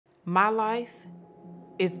My life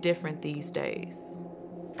is different these days.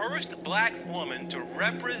 First black woman to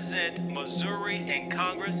represent Missouri in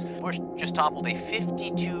Congress. Bush just toppled a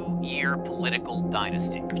 52-year political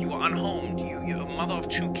dynasty. You were unhomed, you're a mother of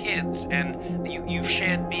 2 kids, and you've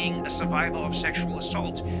shared being a survivor of sexual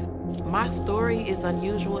assault. My story is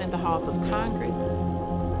unusual in the halls of Congress,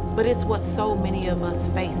 but it's what so many of us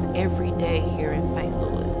face every day here in St.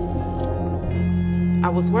 Louis. I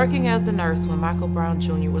was working as a nurse when Michael Brown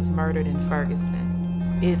Jr. was murdered in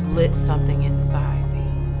Ferguson. It lit something inside me.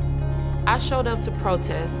 I showed up to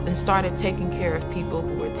protest and started taking care of people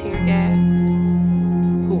who were tear gassed,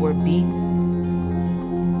 who were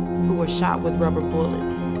beaten, who were shot with rubber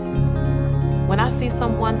bullets. When I see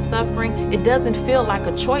someone suffering, it doesn't feel like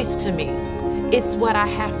a choice to me. It's what I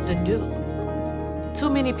have to do. Too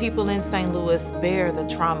many people in St. Louis bear the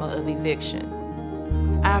trauma of eviction.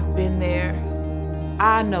 I've been there.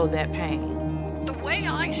 I know that pain. The way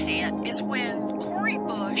I see it is when Cori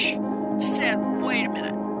Bush said, wait a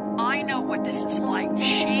minute, I know what this is like.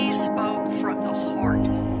 She spoke from the heart.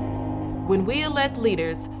 When we elect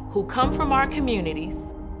leaders who come from our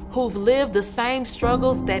communities, who've lived the same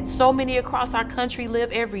struggles that so many across our country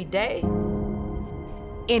live every day,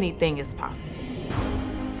 anything is possible.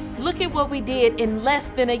 Look at what we did in less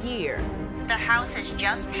than a year. The House has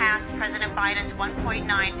just passed President Biden's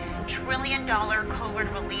 $1.9 trillion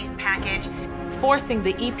COVID relief package, forcing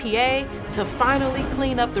the EPA to finally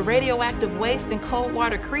clean up the radioactive waste in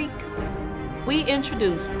Coldwater Creek. We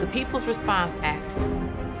introduced the People's Response Act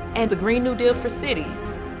and the Green New Deal for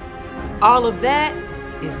cities. All of that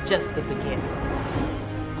is just the beginning.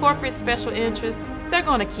 Corporate special interests, they're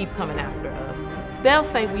gonna keep coming after us. They'll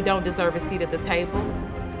say we don't deserve a seat at the table.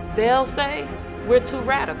 They'll say we're too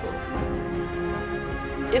radical.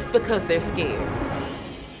 It's because they're scared.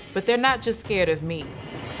 But they're not just scared of me.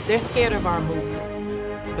 They're scared of our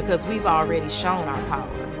movement because we've already shown our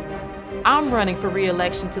power. I'm running for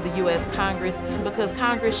re-election to the U.S. Congress because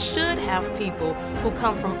Congress should have people who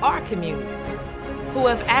come from our communities, who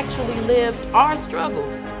have actually lived our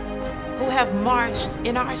struggles, who have marched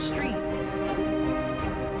in our streets.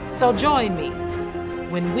 So join me.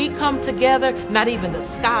 When we come together, not even the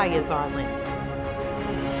sky is our limit.